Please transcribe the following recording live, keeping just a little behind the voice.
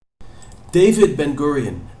David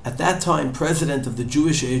Ben-Gurion, at that time president of the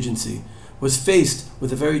Jewish Agency, was faced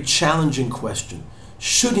with a very challenging question.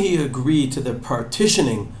 Should he agree to the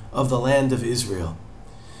partitioning of the land of Israel?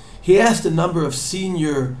 He asked a number of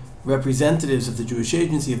senior representatives of the Jewish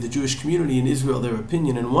Agency, of the Jewish community in Israel, their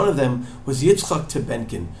opinion, and one of them was Yitzchak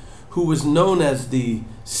Tebenkin, who was known as the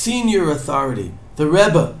senior authority, the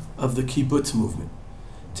Rebbe of the Kibbutz movement.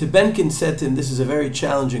 Tebenkin said to him, "This is a very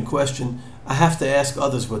challenging question. I have to ask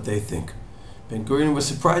others what they think." Ben-Gurion was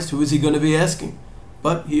surprised. Who is he going to be asking?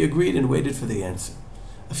 But he agreed and waited for the answer.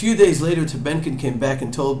 A few days later, Tebenkin came back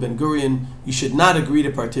and told Ben-Gurion, "You should not agree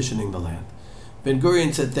to partitioning the land."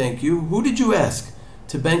 Ben-Gurion said, "Thank you. Who did you ask?"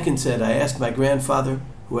 Tebenkin said, "I asked my grandfather,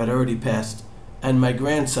 who had already passed, and my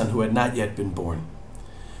grandson, who had not yet been born."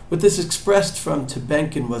 What this expressed from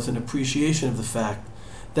Tebenkin was an appreciation of the fact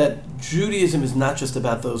that Judaism is not just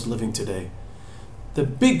about those living today. The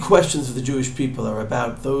big questions of the Jewish people are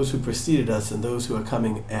about those who preceded us and those who are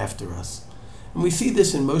coming after us. And we see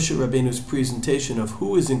this in Moshe Rabbeinu's presentation of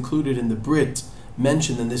who is included in the Brit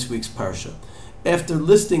mentioned in this week's Parsha. After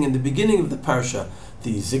listing in the beginning of the Parsha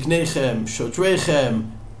the Ziknechem,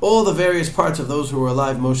 Shotrechem, all the various parts of those who are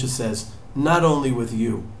alive, Moshe says, not only with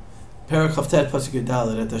you. Perek Chavtet Pasuk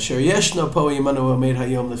Yud, et asher yeshno po imanu omed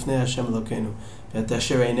hayom lifnei Hashem Elokeinu, et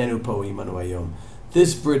asher einenu po imanu hayom.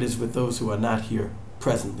 This Brit is with those who are not here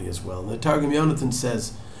presently as well. The Targum Yonatan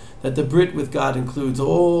says that the Brit with God includes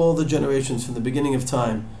all the generations from the beginning of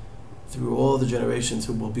time through all the generations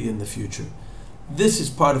who will be in the future. This is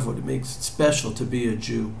part of what makes it special to be a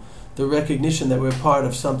Jew, the recognition that we're part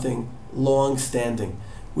of something long-standing.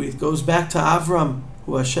 It goes back to Avram,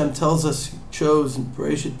 who Hashem tells us he chose in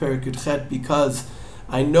Bereshit Perek Yud Chet, because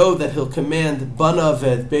I know that he'll command Banav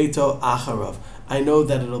et Beito Acharav. I know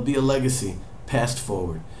that it'll be a legacy passed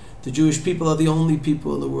forward. The Jewish people are the only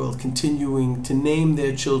people in the world continuing to name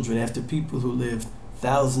their children after people who lived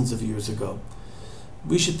thousands of years ago.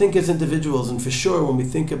 We should think as individuals, and for sure when we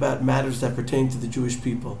think about matters that pertain to the Jewish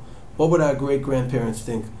people, what would our great-grandparents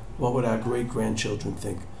think? What would our great-grandchildren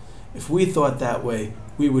think? If we thought that way,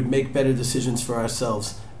 we would make better decisions for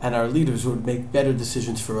ourselves, and our leaders would make better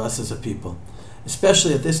decisions for us as a people.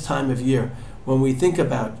 Especially at this time of year, when we think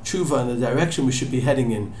about tshuva and the direction we should be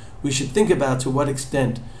heading in, we should think about to what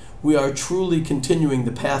extent we are truly continuing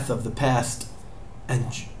the path of the past and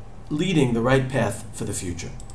leading the right path for the future.